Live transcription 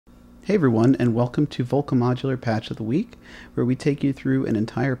Hey everyone, and welcome to Volca Modular Patch of the Week, where we take you through an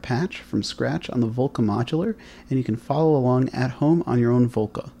entire patch from scratch on the Volca Modular, and you can follow along at home on your own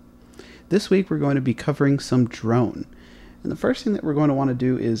Volca. This week we're going to be covering some drone. And the first thing that we're going to want to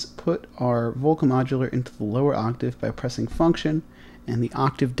do is put our Volca Modular into the lower octave by pressing Function and the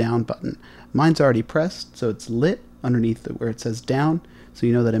Octave Down button. Mine's already pressed, so it's lit underneath where it says Down, so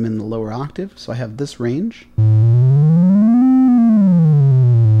you know that I'm in the lower octave. So I have this range.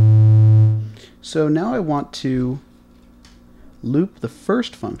 So now I want to loop the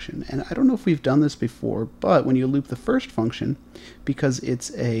first function, and I don't know if we've done this before, but when you loop the first function, because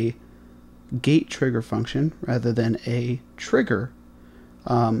it's a gate trigger function rather than a trigger,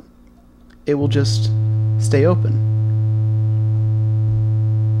 it will just stay open.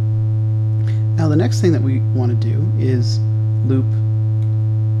 Now the next thing that we want to do is loop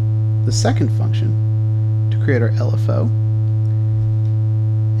the second function to create our LFO.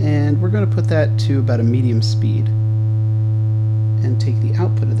 And we're going to put that to about a medium speed and take the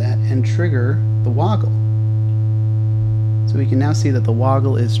output of that and trigger the woggle. So we can now see that the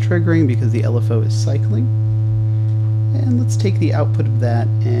woggle is triggering because the LFO is cycling. And let's take the output of that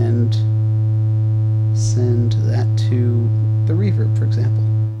and send that to the reverb, for example.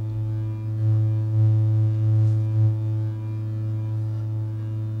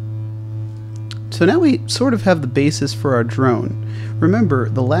 So now we sort of have the basis for our drone. Remember,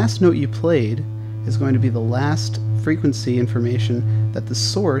 the last note you played is going to be the last frequency information that the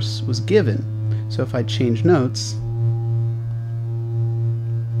source was given. So if I change notes,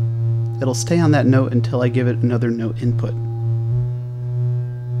 it'll stay on that note until I give it another note input.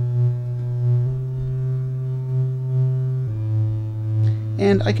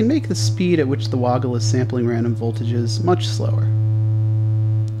 And I can make the speed at which the woggle is sampling random voltages much slower.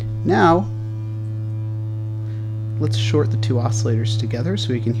 Now, let's short the two oscillators together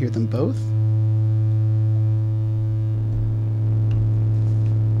so we can hear them both.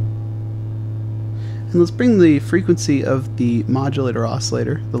 And let's bring the frequency of the modulator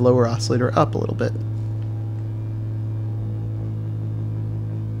oscillator, the lower oscillator, up a little bit.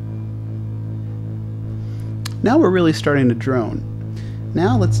 Now we're really starting to drone.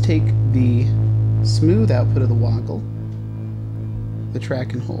 Now let's take the smooth output of the woggle, the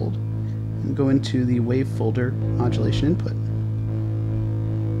track and hold, and go into the wave folder modulation input.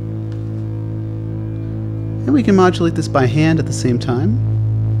 And we can modulate this by hand at the same time.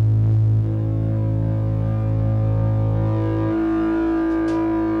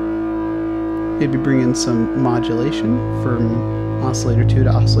 Maybe bring in some modulation from oscillator 2 to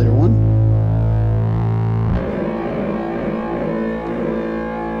oscillator 1.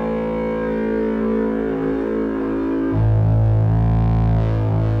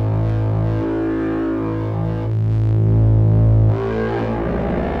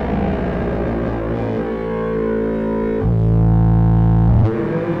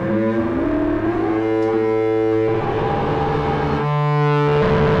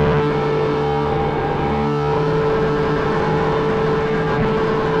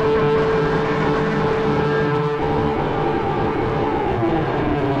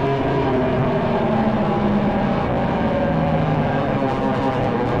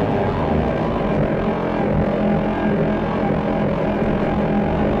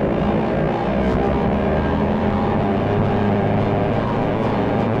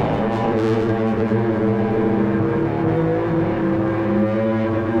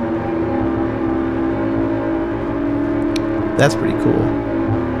 That's pretty cool.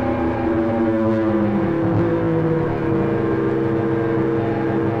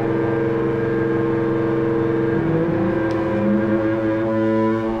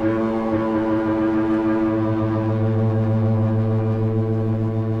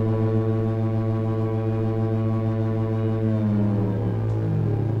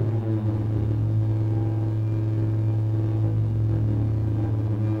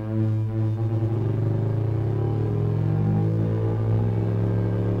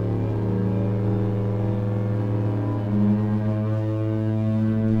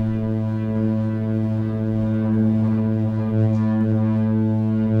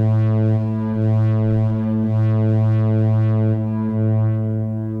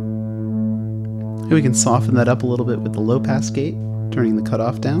 And we can soften that up a little bit with the low pass gate, turning the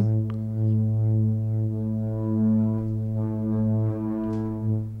cutoff down.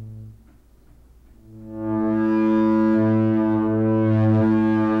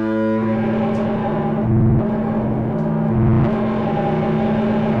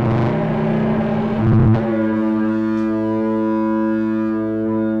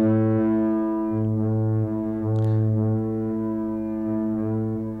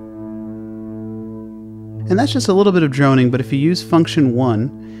 And that's just a little bit of droning, but if you use function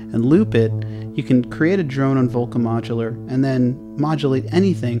 1 and loop it, you can create a drone on Volca Modular and then modulate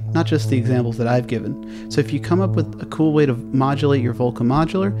anything, not just the examples that I've given. So if you come up with a cool way to modulate your Volca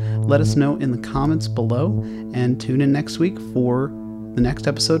Modular, let us know in the comments below, and tune in next week for the next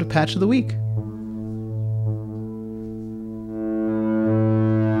episode of Patch of the Week.